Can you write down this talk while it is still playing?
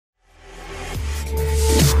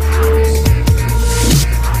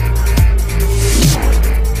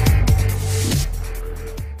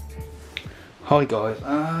Hi guys,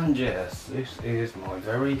 and yes, this is my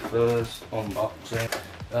very first unboxing.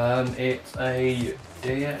 It's a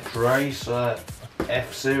DxRacer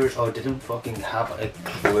F-Series. I didn't fucking have a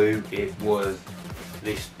clue it was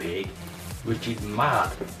this big, which is mad.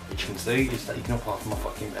 Which you can see is taking up half my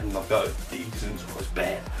fucking bed and I've got a decent sized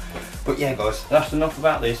bed. But yeah guys, that's enough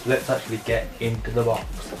about this. Let's actually get into the box.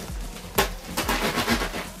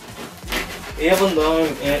 Even though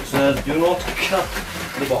it says do not cut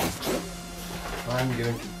the box, I'm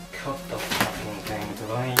going to cut the fucking thing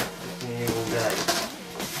today. All day.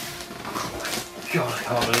 Oh my god, I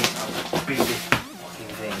can't believe how big this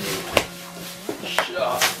fucking thing is.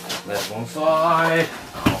 Shut. There's one side.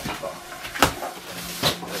 Oh fuck.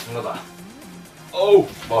 There's another. Oh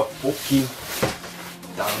my fucking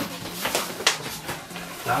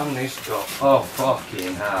down this stuff. Oh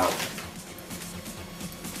fucking hell.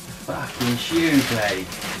 Fucking huge, mate.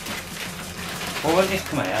 Well, when this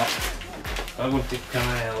come out, I want to come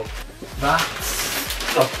out.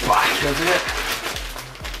 That's the back of it.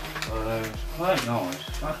 It's quite nice.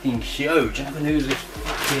 Fucking huge. I never knew it was this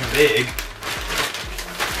fucking big.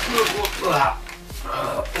 Look at that.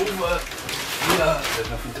 Over. Yeah. There's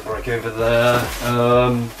nothing to break over there.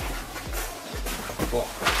 Fuck.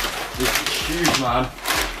 This is huge, man.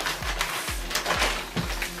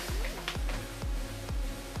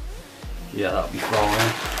 Yeah, that'll be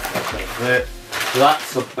fine. That's it. So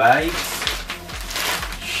that's the base.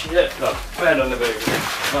 Shit, the bed on the boot is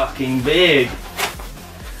fucking big.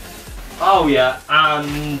 Oh yeah,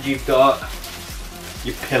 and you've got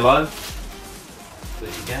your pillow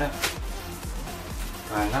that you get.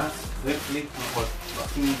 And that's literally what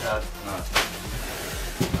fucking dad.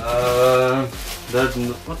 No. There's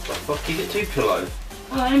what the fuck? You get two pillows.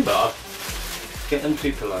 Well, that ain't bad. Get them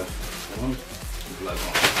two pillows.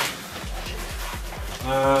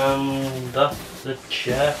 That's the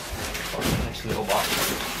chair. Oh, nice little box.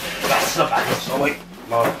 That's the back. Sorry.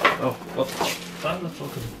 Oh, what? That looks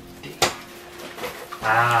like a dick.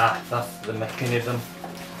 Ah, that's the mechanism.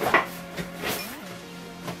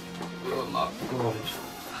 Oh my god, it's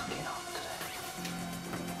fucking hot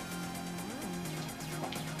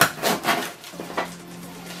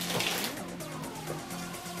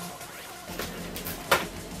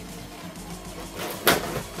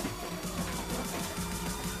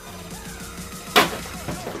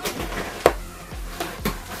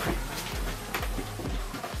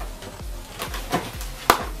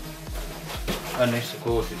And this, of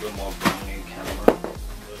course, is a more brand new camera.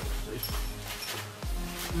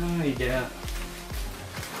 There you go.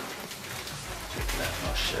 Check that and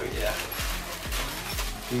I'll show you.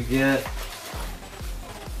 You get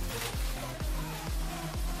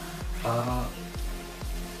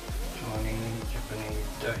Chinese, Japanese,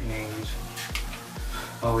 Japanese.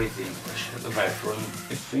 Oh, it's the English at the very front.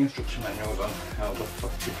 It's the instruction manual on how the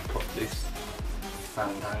fuck to put this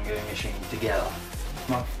fandango machine together.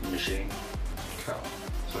 Not the machine.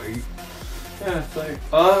 So, yeah, so,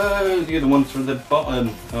 oh, the other one's from the bottom.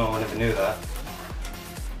 Oh, I never knew that.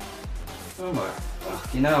 Oh my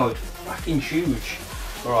fucking hell, it's fucking huge.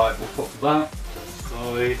 Alright, we'll put that to the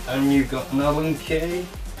side, and you've got an Allen key, and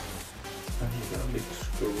you've got a big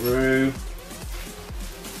screw,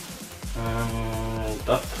 and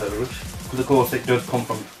that Polish, because of course it does come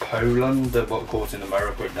from Poland, but of course in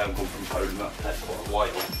America it don't come from Poland, that takes quite a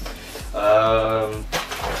while.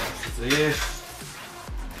 This.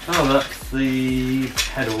 Oh, that's the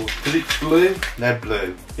pedals. Because it's blue, they're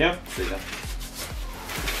blue. Yeah, see that.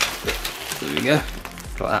 There we go.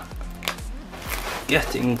 Like that.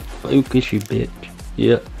 Getting focus, you bitch.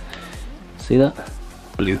 Yeah. See that?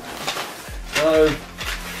 Blue. So,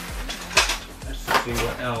 let's see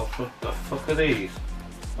what else. What the fuck are these?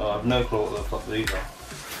 Oh, I have no clue what the fuck these are.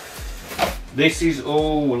 This is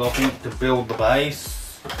all, I think, to build the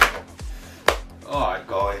base. Alright,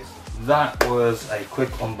 guys. That was a quick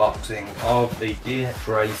unboxing of the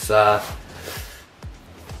DxRacer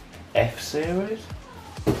F-Series?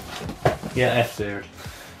 Yeah, F-Series.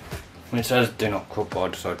 When it says do not cut, I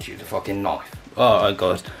decided to use a fucking knife. Alright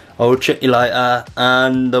guys, I will check you later,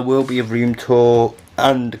 and there will be a room tour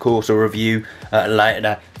and of course a review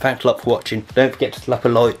later. Thanks a lot for watching. Don't forget to slap a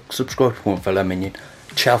like, subscribe if you want, fellow minion.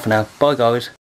 Ciao for now. Bye guys.